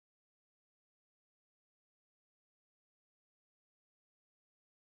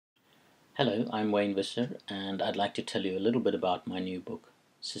Hello, I'm Wayne Visser, and I'd like to tell you a little bit about my new book,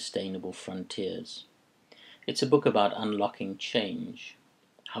 Sustainable Frontiers. It's a book about unlocking change,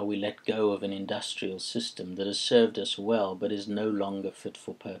 how we let go of an industrial system that has served us well but is no longer fit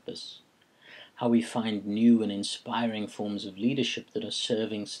for purpose, how we find new and inspiring forms of leadership that are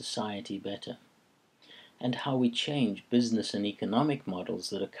serving society better, and how we change business and economic models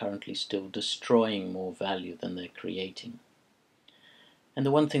that are currently still destroying more value than they're creating. And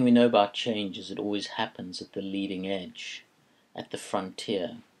the one thing we know about change is it always happens at the leading edge, at the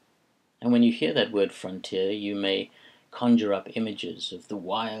frontier. And when you hear that word frontier, you may conjure up images of the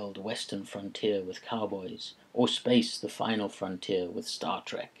wild western frontier with cowboys, or space, the final frontier with Star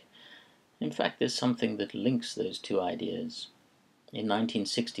Trek. In fact, there's something that links those two ideas. In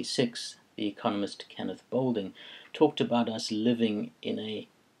 1966, the economist Kenneth Boulding talked about us living in a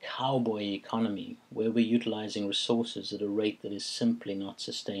cowboy economy where we're utilizing resources at a rate that is simply not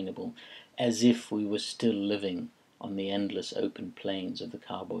sustainable, as if we were still living on the endless open plains of the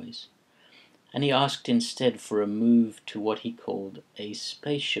cowboys. And he asked instead for a move to what he called a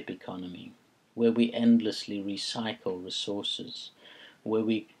spaceship economy, where we endlessly recycle resources, where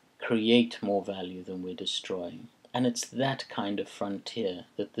we create more value than we're destroying. And it's that kind of frontier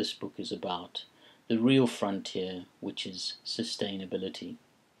that this book is about, the real frontier, which is sustainability.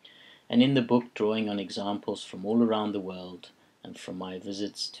 And in the book, drawing on examples from all around the world and from my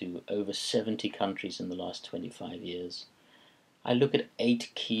visits to over 70 countries in the last 25 years, I look at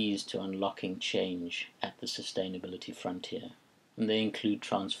 8 keys to unlocking change at the sustainability frontier. And they include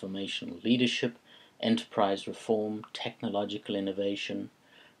transformational leadership, enterprise reform, technological innovation,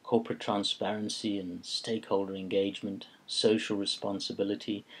 corporate transparency and stakeholder engagement, social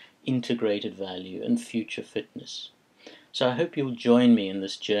responsibility, integrated value, and future fitness. So I hope you'll join me in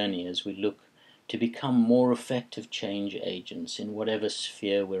this journey as we look to become more effective change agents in whatever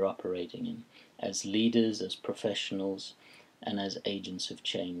sphere we're operating in, as leaders, as professionals, and as agents of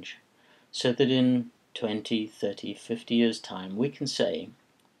change, so that in 20, 30, 50 years' time we can say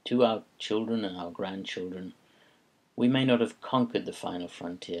to our children and our grandchildren, we may not have conquered the final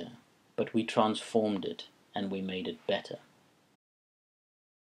frontier, but we transformed it and we made it better.